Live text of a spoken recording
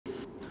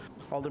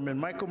Alderman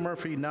Michael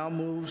Murphy now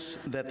moves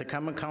that the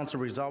Common Council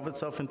resolve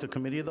itself into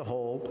Committee of the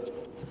Whole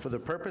for the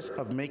purpose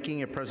of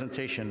making a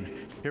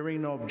presentation.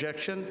 Hearing no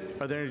objection,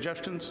 are there any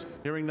objections?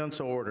 Hearing none,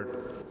 so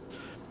ordered.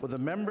 Will the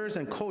members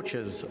and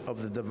coaches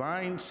of the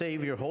Divine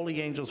Savior Holy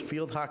Angels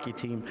field hockey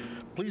team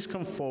please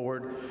come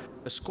forward,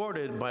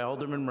 escorted by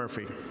Alderman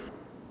Murphy.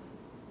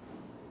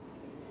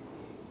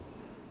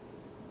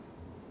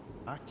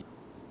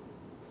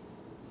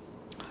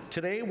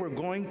 Today, we're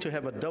going to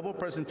have a double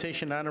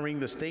presentation honoring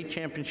the state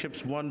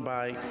championships won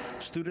by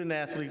student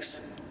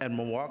athletes at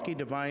Milwaukee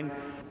Divine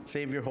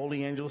Savior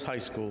Holy Angels High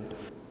School.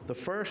 The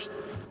first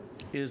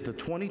is the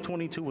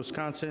 2022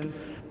 Wisconsin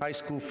High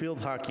School Field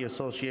Hockey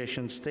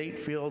Association State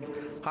Field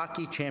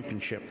Hockey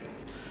Championship.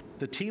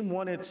 The team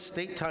won its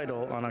state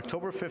title on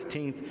October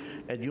 15th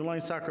at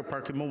Uline Soccer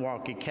Park in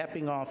Milwaukee,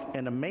 capping off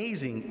an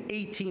amazing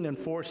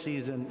 18-4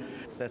 season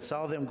that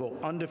saw them go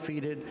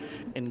undefeated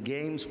in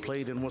games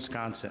played in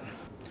Wisconsin.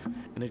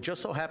 And it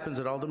just so happens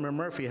that Alderman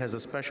Murphy has a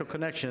special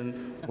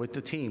connection with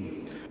the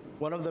team.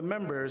 One of the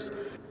members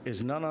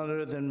is none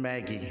other than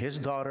Maggie, his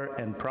daughter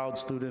and proud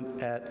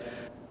student at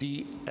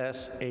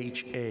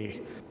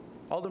DSHA.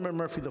 Alderman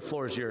Murphy, the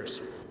floor is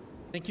yours.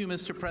 Thank you,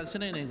 Mr.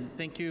 President, and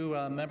thank you,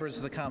 members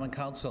of the Common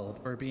Council,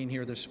 for being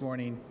here this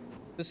morning.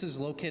 This is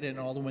located in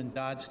Alderman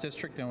Dodd's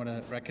district. I want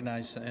to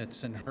recognize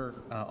it's in her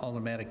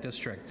aldermanic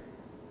district.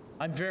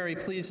 I'm very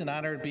pleased and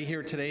honored to be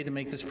here today to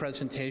make this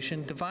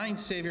presentation. Divine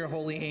Savior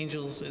Holy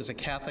Angels is a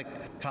Catholic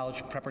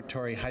college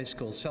preparatory high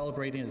school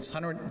celebrating its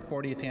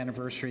 140th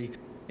anniversary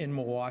in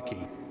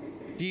Milwaukee.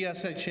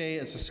 DSHA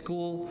is a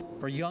school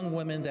for young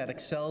women that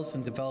excels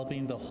in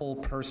developing the whole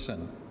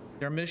person.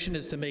 Their mission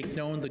is to make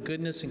known the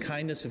goodness and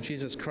kindness of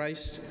Jesus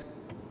Christ,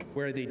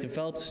 where they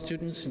develop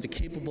students into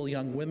capable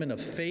young women of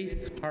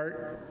faith,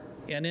 heart,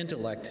 and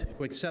intellect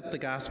who accept the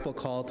gospel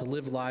call to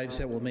live lives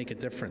that will make a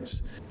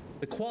difference.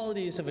 The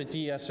qualities of a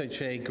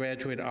DSHA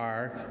graduate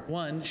are: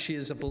 1, she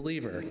is a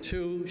believer;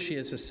 2, she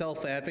is a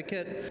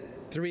self-advocate;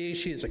 3,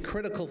 she is a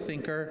critical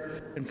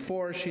thinker; and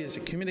 4, she is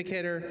a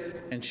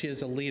communicator and she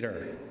is a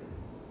leader.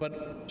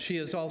 But she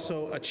is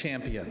also a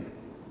champion.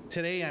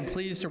 Today, I'm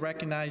pleased to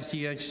recognize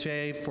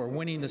DSHA for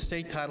winning the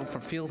state title for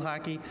field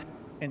hockey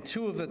and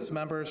 2 of its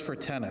members for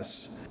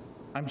tennis.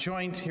 I'm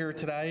joined here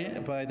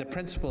today by the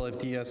principal of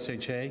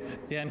DSHA,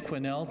 Dan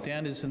Quinnell.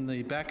 Dan is in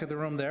the back of the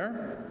room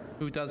there,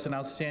 who does an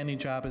outstanding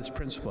job as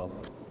principal.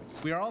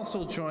 We are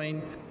also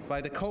joined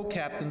by the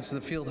co-captains of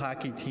the field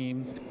hockey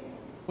team,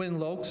 Quinn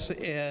Lokes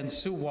and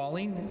Sue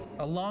Walling,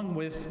 along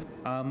with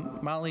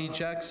Molly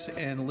Jex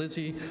and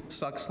Lizzie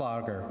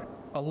Suckslager,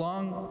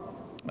 along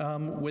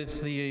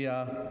with the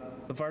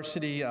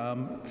varsity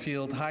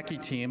field hockey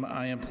team.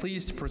 I am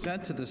pleased to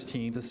present to this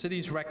team the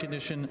city's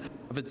recognition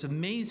of its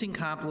amazing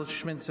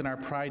accomplishments and our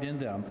pride in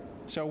them.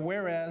 So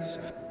whereas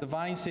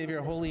Divine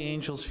Savior Holy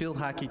Angels field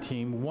hockey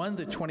team won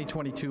the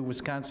 2022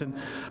 Wisconsin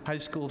High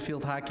School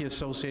Field Hockey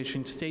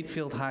Association State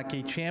Field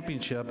Hockey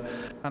Championship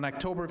on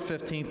October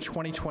 15th,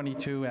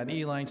 2022 at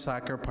Uline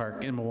Soccer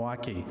Park in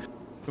Milwaukee.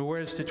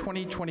 Whereas the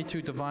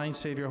 2022 Divine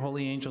Savior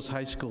Holy Angels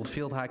High School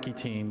field hockey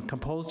team,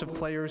 composed of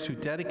players who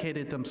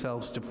dedicated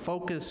themselves to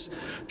focus,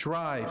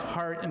 drive,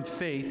 heart, and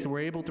faith, were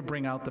able to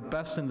bring out the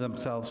best in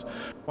themselves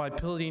while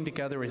putting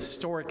together a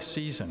historic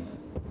season.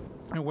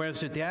 And whereas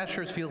the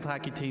Dashers field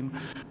hockey team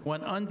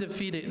went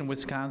undefeated in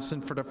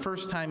Wisconsin for the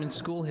first time in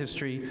school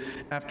history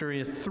after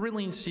a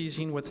thrilling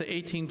season with the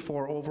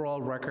 18-4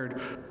 overall record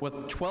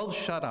with 12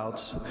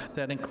 shutouts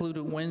that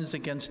included wins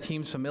against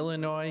teams from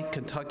Illinois,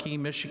 Kentucky,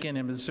 Michigan,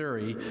 and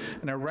Missouri,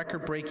 and a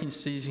record-breaking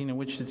season in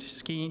which the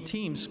skiing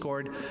team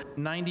scored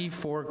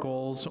 94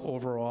 goals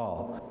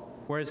overall.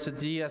 Whereas the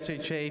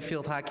DSHA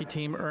field hockey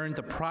team earned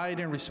the pride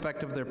and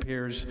respect of their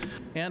peers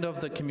and of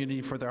the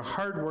community for their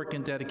hard work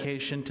and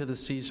dedication to the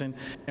season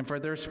and for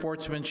their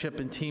sportsmanship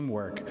and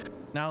teamwork.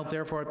 Now,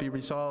 therefore, it be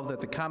resolved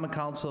that the Common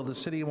Council of the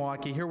City of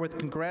Milwaukee herewith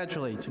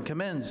congratulates and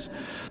commends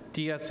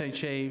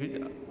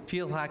DSHA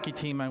field hockey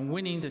team on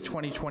winning the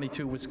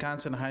 2022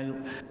 Wisconsin High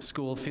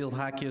School Field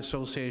Hockey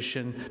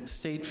Association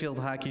State Field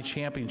Hockey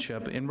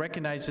Championship and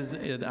recognizes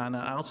it on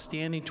an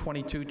outstanding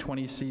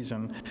 22-20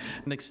 season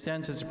and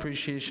extends its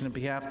appreciation on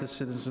behalf of the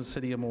citizens of the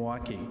City of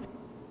Milwaukee.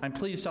 I'm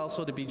pleased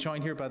also to be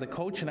joined here by the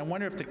coach, and I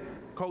wonder if the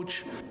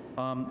coach,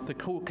 the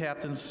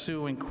co-captains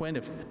Sue and Quinn,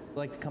 if they'd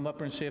like to come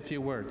up and say a few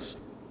words.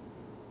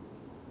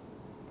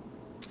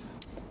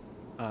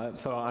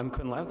 So I'm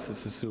Quinn Laux,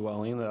 this is Sue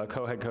Walling, the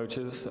co-head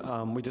coaches.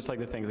 We'd just like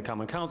to thank the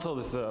Common Council.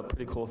 This is a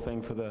pretty cool thing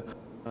for the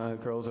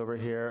girls over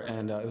here,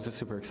 and it was a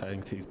super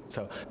exciting season.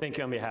 So thank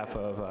you on behalf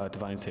of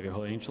Divine Savior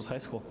Holy Angels High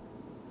School.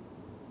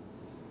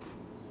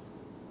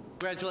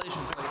 Congratulations,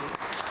 ladies.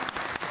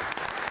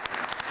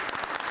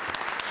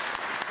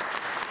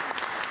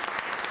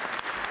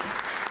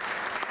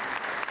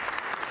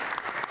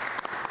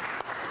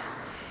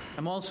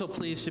 I'm also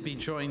pleased to be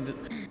joined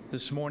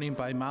this morning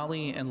by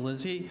Molly and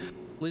Lizzie.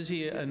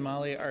 Lizzie and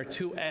Molly are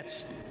 2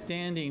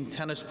 outstanding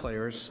tennis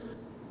players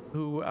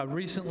who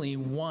recently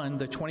won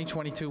the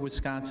 2022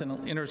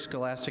 Wisconsin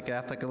Interscholastic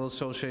Athletic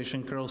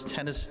Association Girls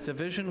Tennis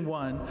Division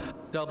I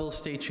Double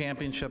State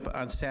Championship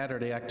on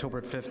Saturday,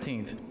 October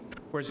 15th.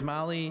 Whereas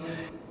Molly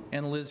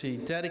and Lizzie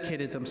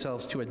dedicated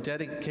themselves to a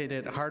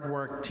dedicated hard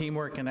work,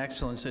 teamwork, and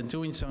excellence. In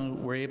doing so,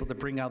 were able to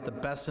bring out the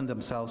best in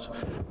themselves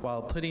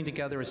while putting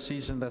together a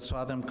season that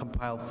saw them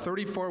compile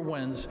 34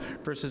 wins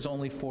versus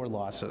only 4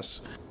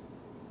 losses.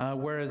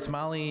 Whereas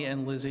Molly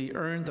and Lizzie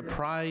earned the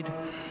pride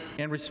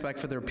and respect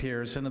for their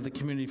peers and of the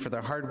community for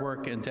their hard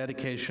work and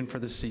dedication for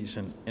the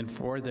season and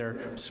for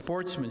their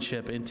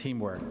sportsmanship and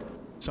teamwork.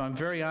 So I'm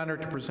very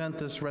honored to present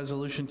this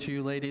resolution to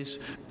you ladies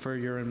for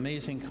your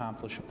amazing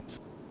accomplishments.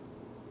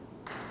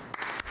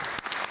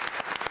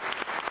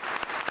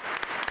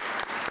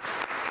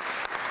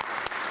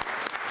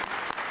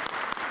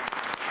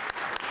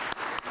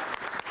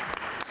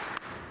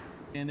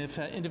 And if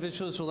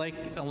individuals would like,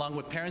 along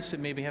with parents, to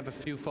maybe have a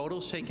few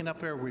photos taken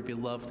up here, we'd be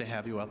love to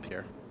have you up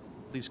here.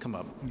 Please come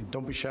up.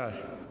 Don't be shy.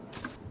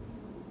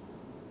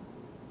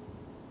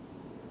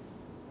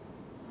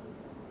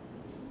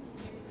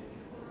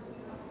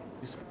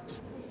 Just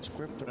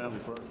script Family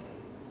first.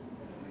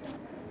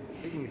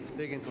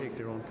 They can take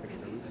their own picture.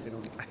 They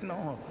don't. I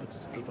know,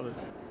 that's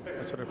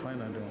what I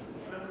plan on doing.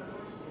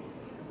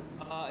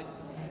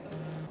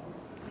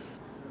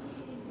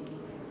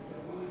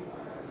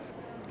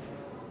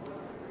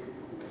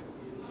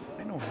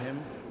 I know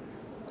him.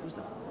 Who's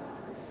that?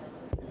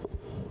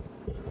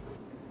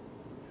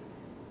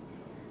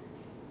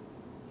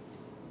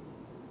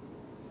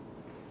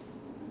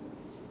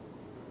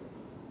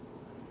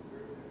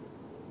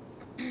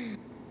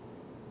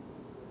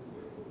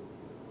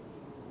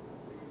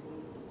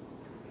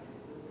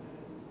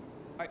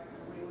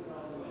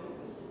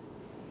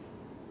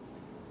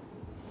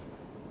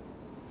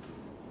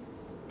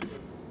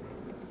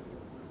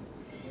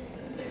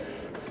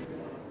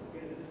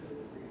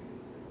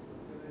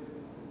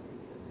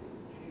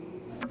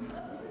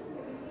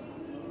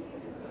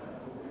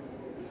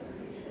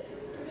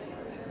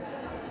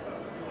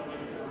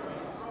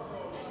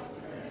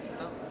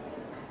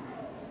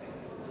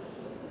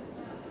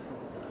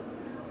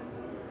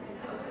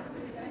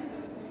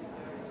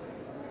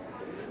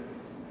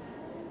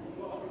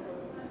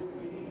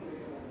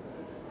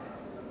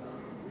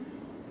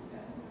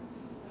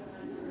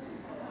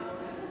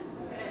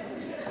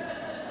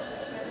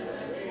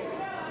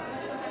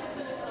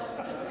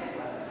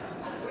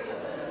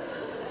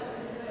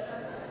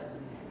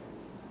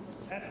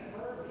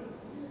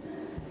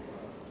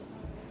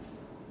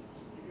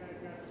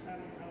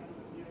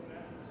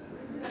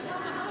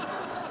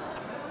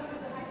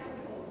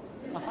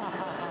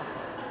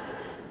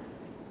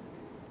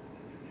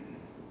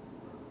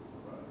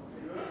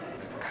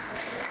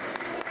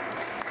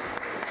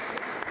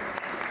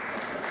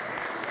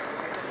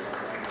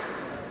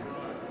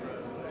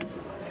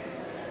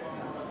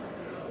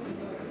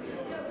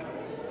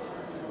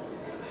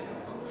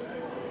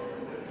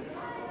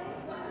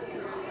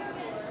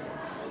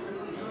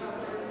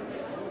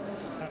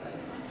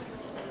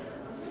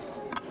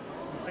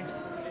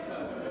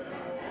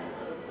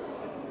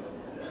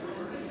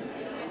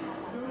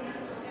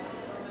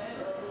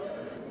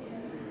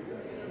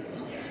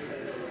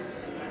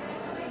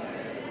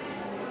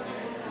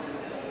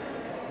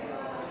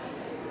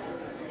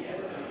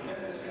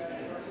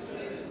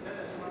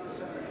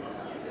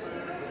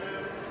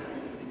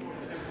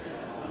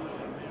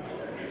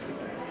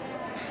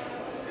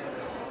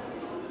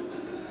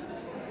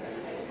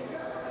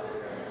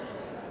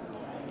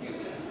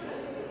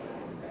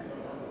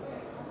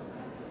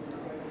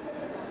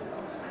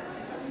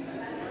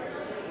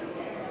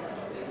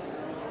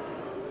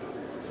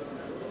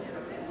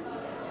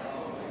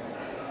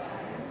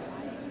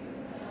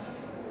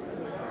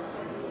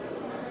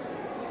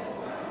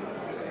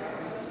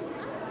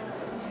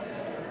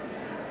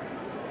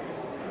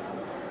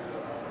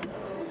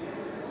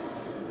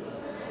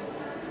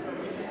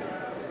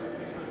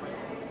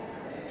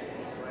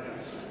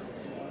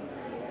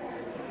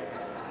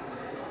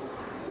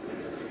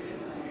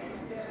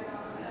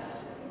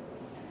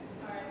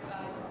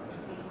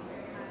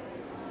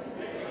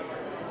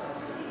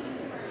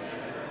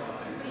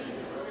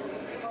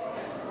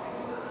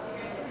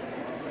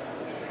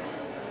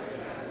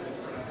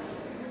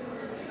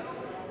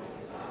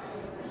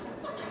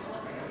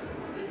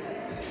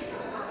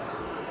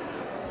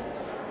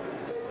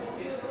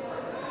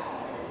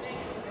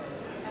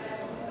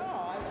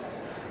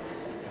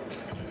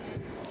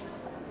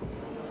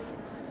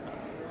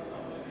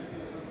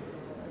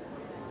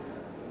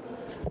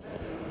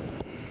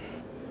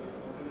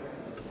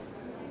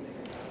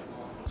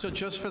 So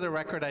just for the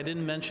record, I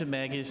didn't mention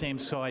Maggie's name,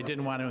 so I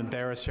didn't want to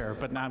embarrass her,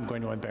 but now I'm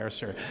going to embarrass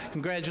her.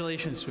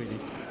 Congratulations, sweetie.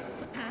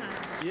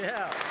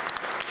 Yeah.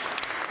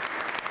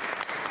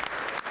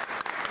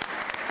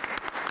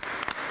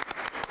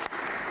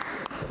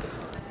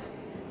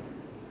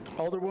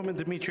 Alderwoman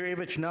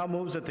Dmitrievich now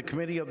moves that the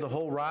Committee of the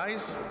Whole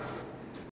rise.